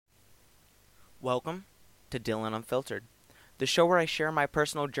Welcome to Dylan Unfiltered, the show where I share my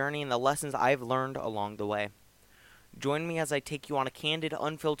personal journey and the lessons I've learned along the way. Join me as I take you on a candid,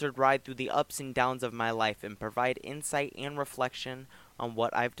 unfiltered ride through the ups and downs of my life and provide insight and reflection on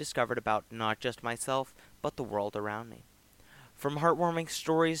what I've discovered about not just myself, but the world around me. From heartwarming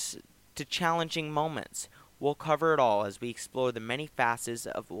stories to challenging moments, we'll cover it all as we explore the many facets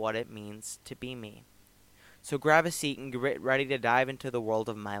of what it means to be me. So grab a seat and get ready to dive into the world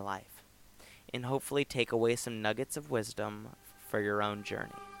of my life, and hopefully take away some nuggets of wisdom for your own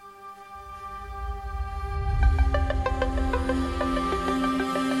journey.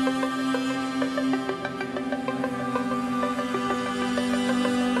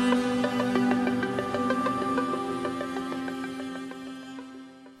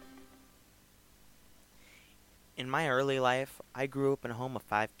 In my early life, I grew up in a home of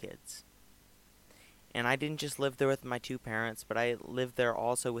 5 kids. And I didn't just live there with my two parents, but I lived there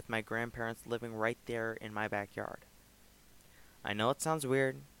also with my grandparents living right there in my backyard. I know it sounds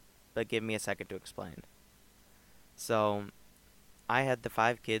weird, but give me a second to explain. So, I had the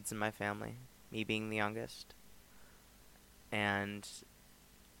 5 kids in my family, me being the youngest. And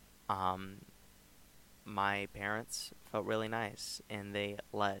um, my parents felt really nice, and they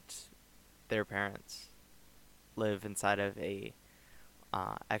let their parents live inside of a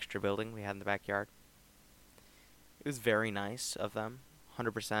extra building we had in the backyard. It was very nice of them,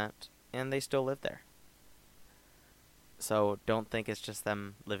 100%, and they still live there. So don't think it's just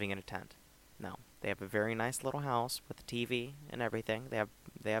them living in a tent. No, they have a very nice little house with a TV and everything.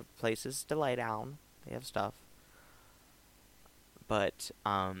 They have places to lay down. They have stuff. But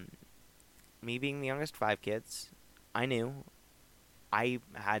me being the youngest of 5 kids, I knew I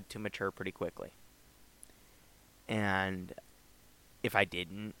had to mature pretty quickly. And if I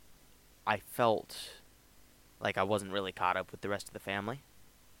didn't, I felt like I wasn't really caught up with the rest of the family.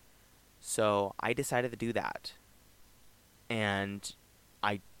 So I decided to do that. And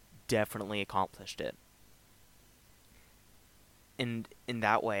I definitely accomplished it. And in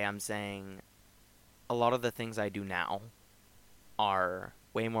that way, I'm saying a lot of the things I do now are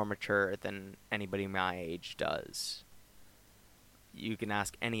way more mature than anybody my age does. You can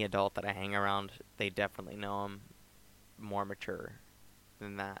ask any adult that I hang around, they definitely know I'm more mature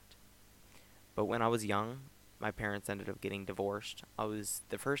than that. But when I was young, my parents ended up getting divorced. I was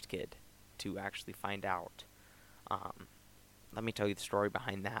the first kid to actually find out. Let me tell you the story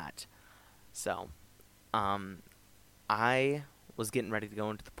behind that. So, I was getting ready to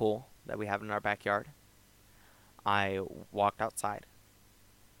go into the pool that we have in our backyard. I walked outside,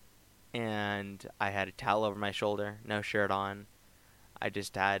 and I had a towel over my shoulder, no shirt on. I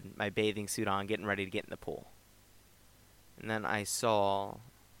just had my bathing suit on, getting ready to get in the pool. And then I saw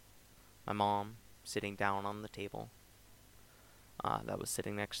my mom sitting down on the table that was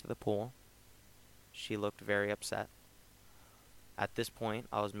sitting next to the pool. She looked very upset. At this point,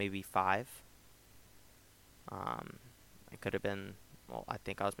 I was maybe 5. I could have been, well, I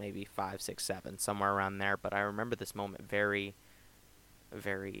think I was maybe 5, 6, 7, somewhere around there. But I remember this moment very,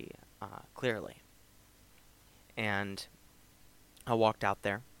 very clearly. And I walked out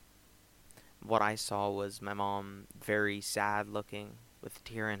there. What I saw was my mom very sad looking with a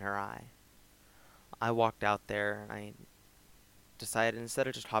tear in her eye. I walked out there and I decided instead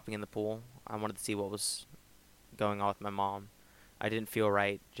of just hopping in the pool, I wanted to see what was going on with my mom. I didn't feel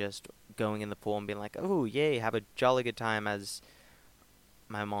right just going in the pool and being like, oh, yay, have a jolly good time as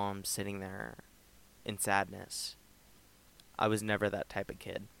my mom's sitting there in sadness. I was never that type of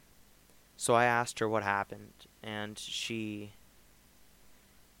kid. So I asked her what happened, and she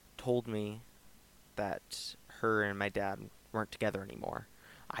told me that her and my dad weren't together anymore.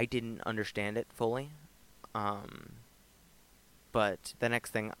 I didn't understand it fully. But the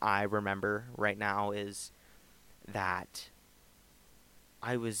next thing I remember right now is that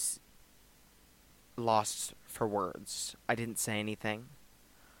I was lost for words. I didn't say anything,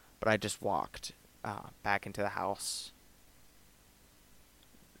 but I just walked back into the house,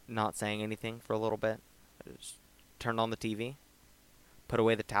 not saying anything for a little bit. I just turned on the TV, put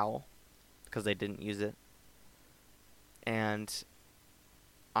away the towel, because they didn't use it, and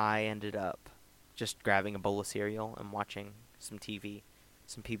I ended up just grabbing a bowl of cereal and watching some TV,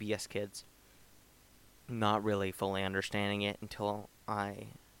 some PBS Kids, not really fully understanding it until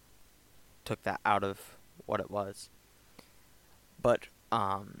I took that out of what it was. But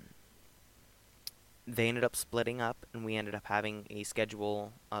they ended up splitting up, and we ended up having a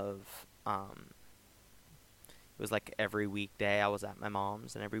schedule of it was like every weekday I was at my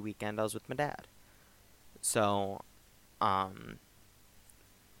mom's, and every weekend I was with my dad. So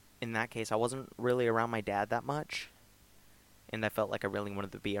in that case, I wasn't really around my dad that much, and I felt like I really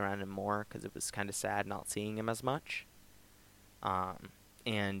wanted to be around him more because it was kind of sad not seeing him as much.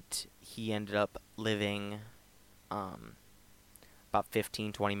 And he ended up living um, about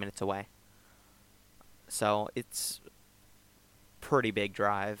 15, 20 minutes away. So it's pretty big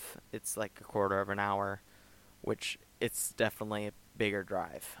drive. It's like a quarter of an hour, which it's definitely a bigger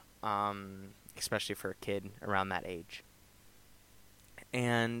drive, especially for a kid around that age.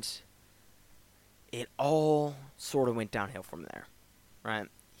 And it all sort of went downhill from there, right?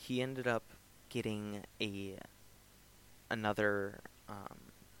 He ended up getting another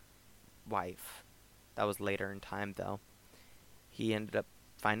wife. That was later in time, though. He ended up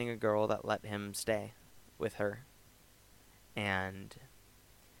finding a girl that let him stay with her, and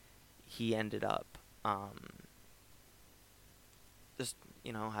he ended up just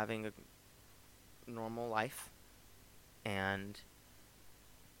having a normal life, and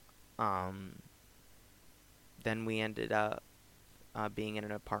um, then we ended up being in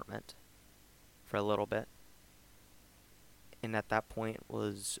an apartment for a little bit, and at that point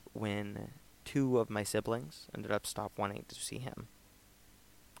was when two of my siblings ended up stop wanting to see him.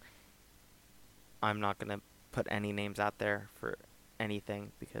 I'm not gonna put any names out there for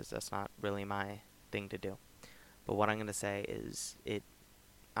anything because that's not really my thing to do. But what I'm gonna say is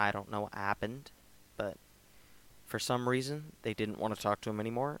I don't know what happened, but for some reason they didn't want to talk to him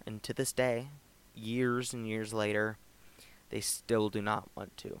anymore, and to this day, years and years later, they still do not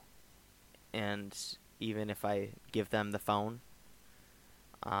want to. And even if I give them the phone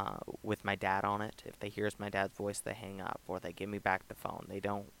with my dad on it, if they hear my dad's voice, they hang up, or they give me back the phone. They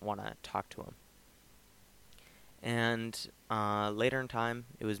don't want to talk to him. And later in time,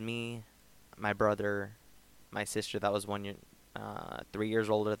 it was me, my brother, my sister that was 3 years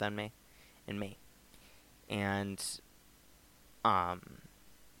older than me, and me. And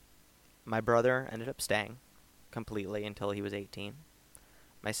my brother ended up staying completely until he was 18.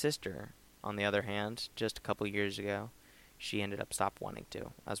 My sister, on the other hand, just a couple years ago, she ended up stop wanting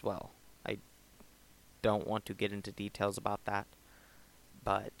to as well. I don't want to get into details about that,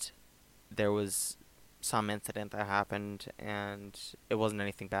 but there was some incident that happened, and it wasn't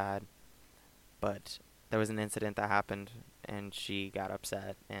anything bad, but there was an incident that happened, and she got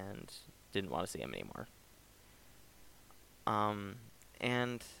upset and didn't want to see him anymore.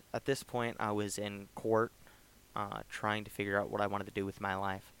 And at this point, I was in court, trying to figure out what I wanted to do with my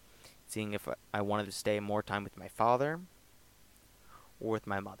life, seeing if I wanted to stay more time with my father or with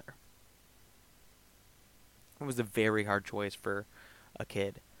my mother. It was a very hard choice for a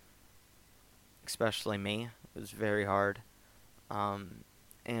kid, especially me. It was very hard. And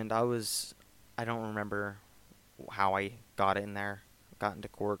I don't remember how I got into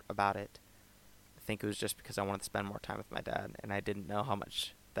court about it. I think it was just because I wanted to spend more time with my dad, and I didn't know how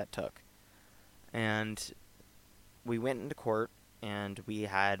much that took. And we went into court, and we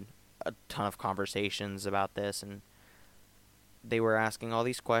had a ton of conversations about this, and they were asking all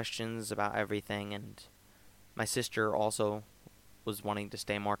these questions about everything, and my sister also was wanting to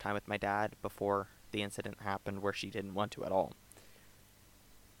stay more time with my dad before the incident happened where she didn't want to at all.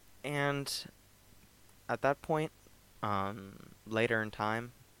 And at that point, later in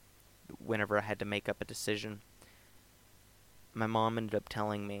time, whenever I had to make up a decision, my mom ended up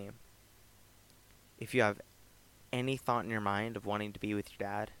telling me, if you have any thought in your mind of wanting to be with your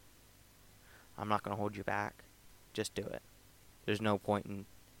dad, I'm not going to hold you back. Just do it. There's no point in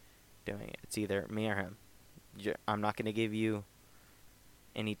doing it. It's either me or him. I'm not going to give you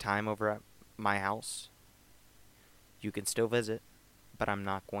any time over at my house. You can still visit, but I'm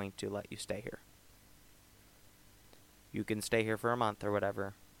not going to let you stay here. You can stay here for a month or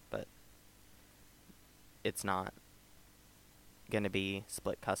whatever, but it's not going to be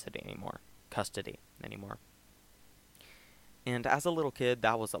split custody anymore. And as a little kid,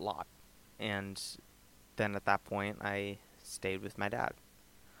 that was a lot. And then at that point, I stayed with my dad.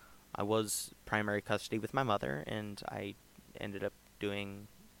 I was primary custody with my mother, and I ended up doing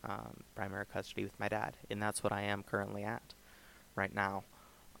primary custody with my dad. And that's what I am currently at right now.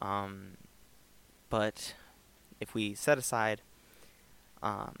 But if we set aside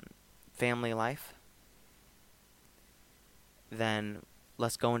family life, then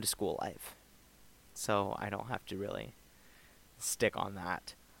let's go into school life. So I don't have to really stick on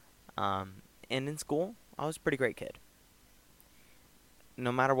that. And in school, I was a pretty great kid.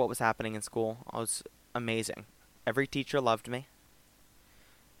 No matter what was happening in school, I was amazing. Every teacher loved me.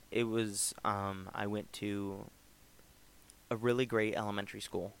 It was, I went to a really great elementary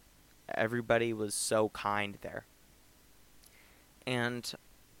school. Everybody was so kind there. And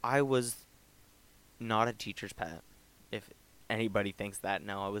I was not a teacher's pet. If anybody thinks that,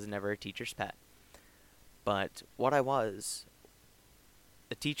 no, I was never a teacher's pet. But what I was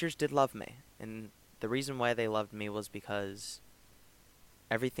the teachers did love me. And the reason why they loved me was because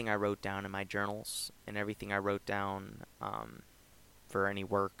everything I wrote down in my journals and everything I wrote down for any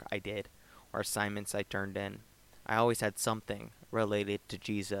work I did or assignments I turned in, I always had something related to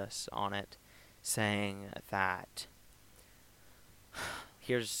Jesus on it, saying that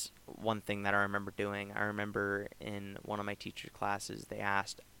here's one thing that I remember doing. I remember in one of my teacher's classes, they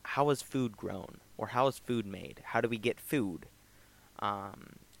asked, how is food grown? Or how is food made? How do we get food?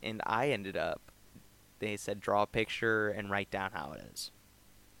 And I ended up, they said, draw a picture and write down how it is.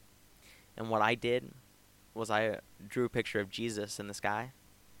 And what I did was I drew a picture of Jesus in the sky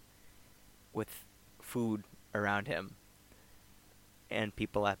with food around him and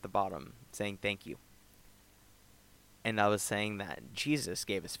people at the bottom saying thank you. And I was saying that Jesus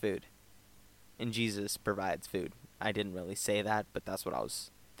gave us food and Jesus provides food. I didn't really say that, but that's what I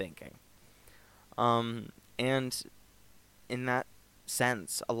was thinking. And in that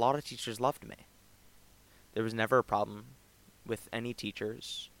sense, a lot of teachers loved me. There was never a problem with any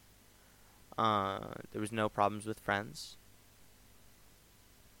teachers. There was no problems with friends.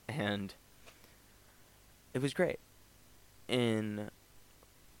 And it was great. And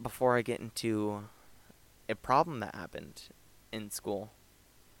before I get into a problem that happened in school,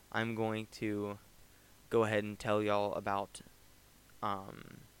 I'm going to go ahead and tell y'all about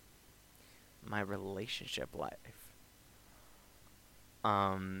my relationship life.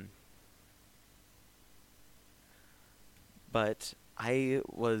 But I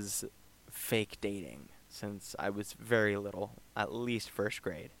was fake dating since I was very little, at least first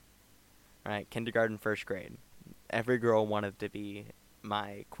grade. Right, kindergarten, first grade. Every girl wanted to be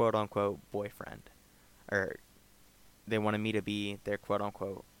my quote-unquote boyfriend. Or they wanted me to be their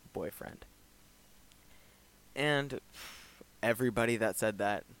quote-unquote boyfriend. And everybody that said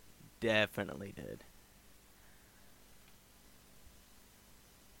that definitely did.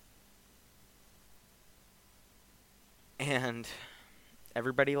 And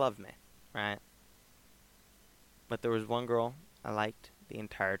everybody loved me, right? But there was one girl I liked the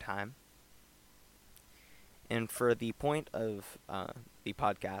entire time. And for the point of the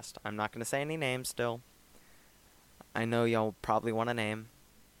podcast, I'm not going to say any names still. I know y'all probably want a name,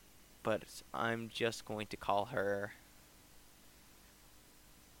 but I'm just going to call her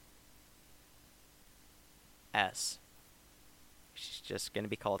S. She's just going to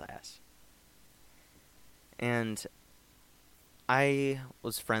be called S. And I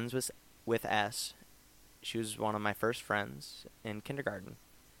was friends with S. She was one of my first friends in kindergarten.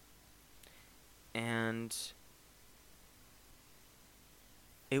 And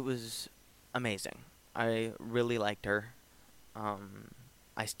it was amazing. I really liked her.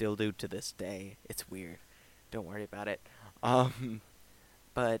 I still do to this day. It's weird. Don't worry about it.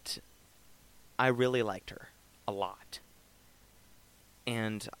 But I really liked her a lot.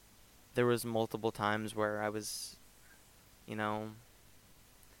 And there was multiple times where I was,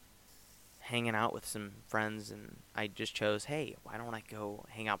 hanging out with some friends and I just chose, hey, why don't I go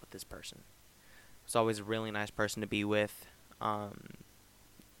hang out with this person? It was always a really nice person to be with.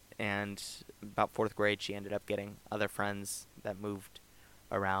 And about 4th grade, she ended up getting other friends that moved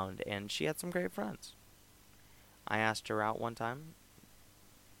around, and she had some great friends. I asked her out one time.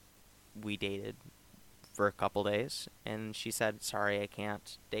 We dated for a couple days, and she said, sorry, I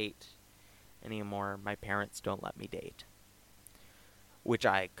can't date anymore. My parents don't let me date. Which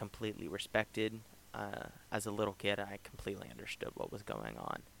I completely respected. As a little kid, I completely understood what was going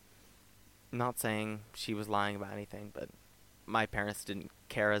on. I'm not saying she was lying about anything, but my parents didn't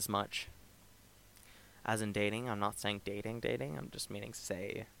care as much as in dating. I'm not saying dating. I'm just meaning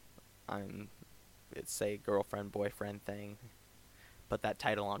it's a girlfriend, boyfriend thing. Put that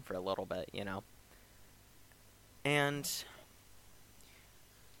title on for a little bit, And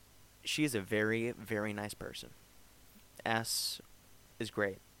she's a very, very nice person. S is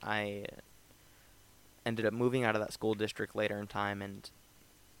great. I ended up moving out of that school district later in time, and,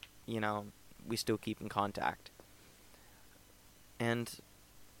 we still keep in contact. And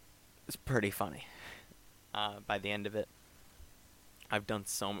it's pretty funny. By the end of it, I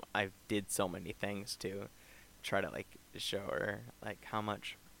did so many things to try to show her how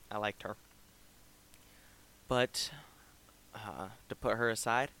much I liked her. But to put her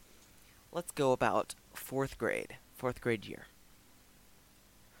aside, let's go about 4th grade year.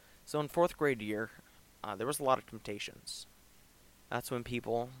 So in 4th grade year, there was a lot of temptations. That's when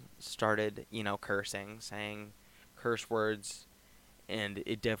people started, cursing, saying curse words, and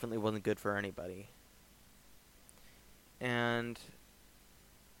it definitely wasn't good for anybody. And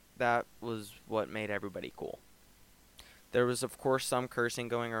that was what made everybody cool. There was, of course, some cursing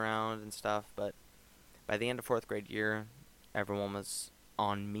going around and stuff, but by the end of 4th grade year, everyone was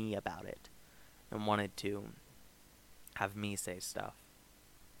on me about it and wanted to have me say stuff.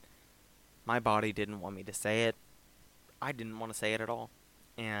 My body didn't want me to say it. I didn't want to say it at all.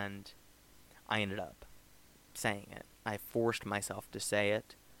 And I ended up saying it. I forced myself to say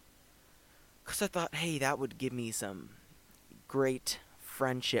it because I thought, hey, that would give me some great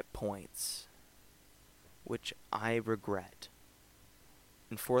friendship points, which I regret.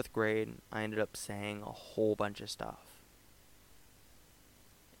 In 4th grade, I ended up saying a whole bunch of stuff.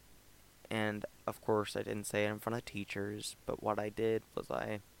 And, of course, I didn't say it in front of teachers, but what I did was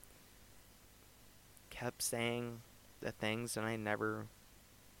I kept saying the things and I never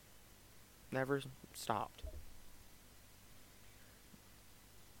stopped.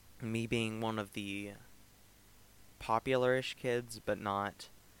 Me being one of the popular-ish kids, but not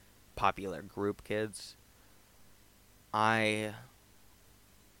popular group kids, I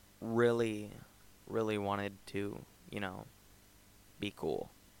really, really wanted to, be cool.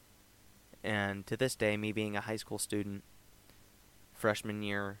 And to this day, me being a high school student, freshman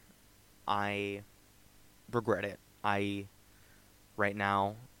year, I regret it. Right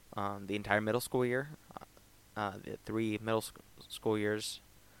now, the entire middle school year, the 3 middle school years,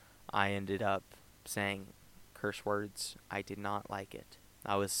 I ended up saying curse words. I did not like it.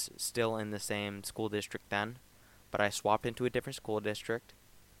 I was still in the same school district then, but I swapped into a different school district,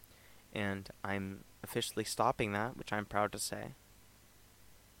 and I'm officially stopping that, which I'm proud to say.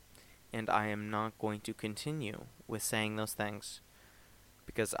 And I am not going to continue with saying those things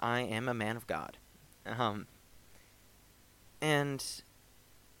because I am a man of God. And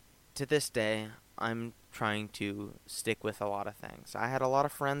to this day, I'm trying to stick with a lot of things. I had a lot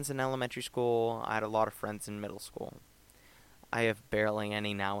of friends in elementary school. I had a lot of friends in middle school. I have barely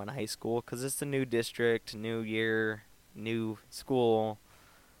any now in high school because it's a new district, new year, new school,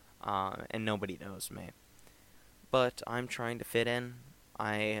 and nobody knows me. But I'm trying to fit in.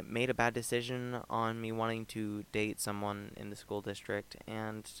 I made a bad decision on me wanting to date someone in the school district,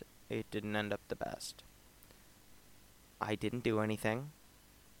 and it didn't end up the best. I didn't do anything,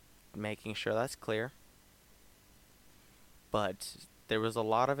 making sure that's clear. But there was a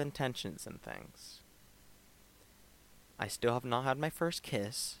lot of intentions and things. I still have not had my first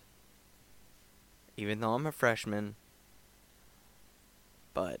kiss, even though I'm a freshman.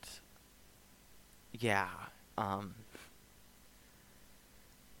 But, yeah,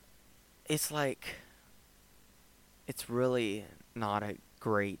 it's really not a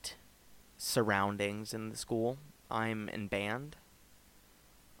great surroundings in the school. I'm in band,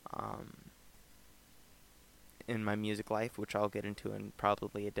 in my music life, which I'll get into in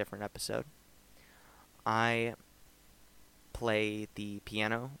probably a different episode. I play the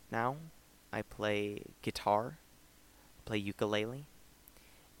piano now. I play guitar, play ukulele,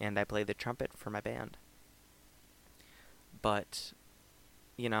 and I play the trumpet for my band. But,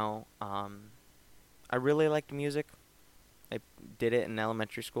 I really liked music. I did it in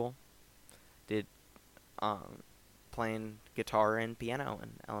elementary school. Did playing guitar and piano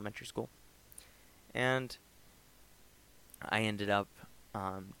in elementary school. And I ended up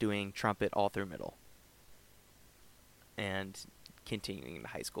doing trumpet all through middle. And continuing into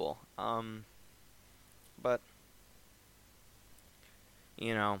high school. But,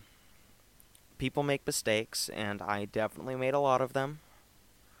 people make mistakes, and I definitely made a lot of them,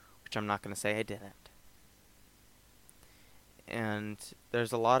 which I'm not going to say I didn't. And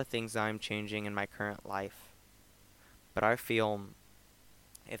there's a lot of things I'm changing in my current life. But I feel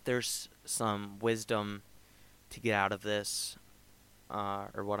if there's some wisdom to get out of this,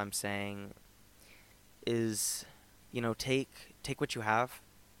 or what I'm saying, is, take what you have,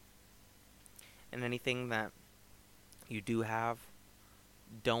 and anything that you do have,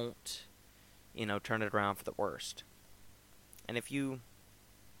 don't, turn it around for the worst. And if you,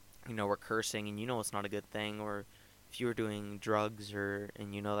 were cursing and it's not a good thing, or if you were doing drugs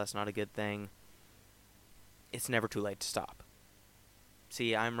and that's not a good thing, it's never too late to stop.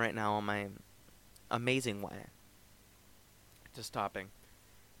 See, I'm right now on my amazing way to stopping.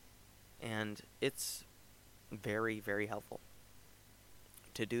 And it's very, very helpful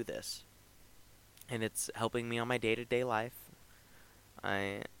to do this. And it's helping me on my day-to-day life.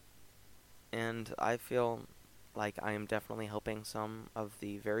 I feel like I am definitely helping some of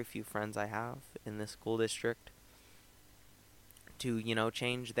the very few friends I have in this school district to,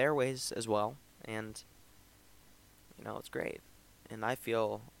 change their ways as well. And, it's great. And I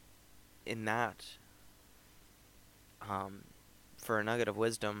feel in that, for a nugget of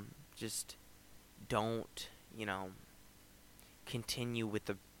wisdom, just don't, continue with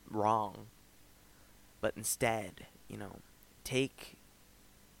the wrong, but instead, take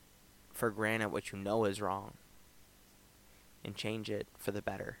for granted what you know is wrong, and change it for the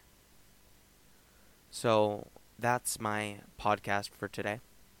better. So that's my podcast for today,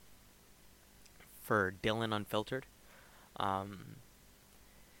 for Dylan Unfiltered. Um,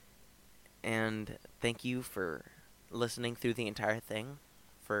 and thank you for listening through the entire thing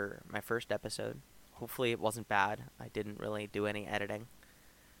for my first episode. Hopefully, it wasn't bad. I didn't really do any editing.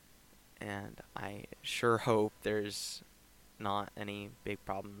 And I sure hope there's not any big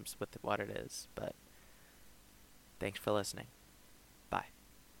problems with what it is. But thanks for listening.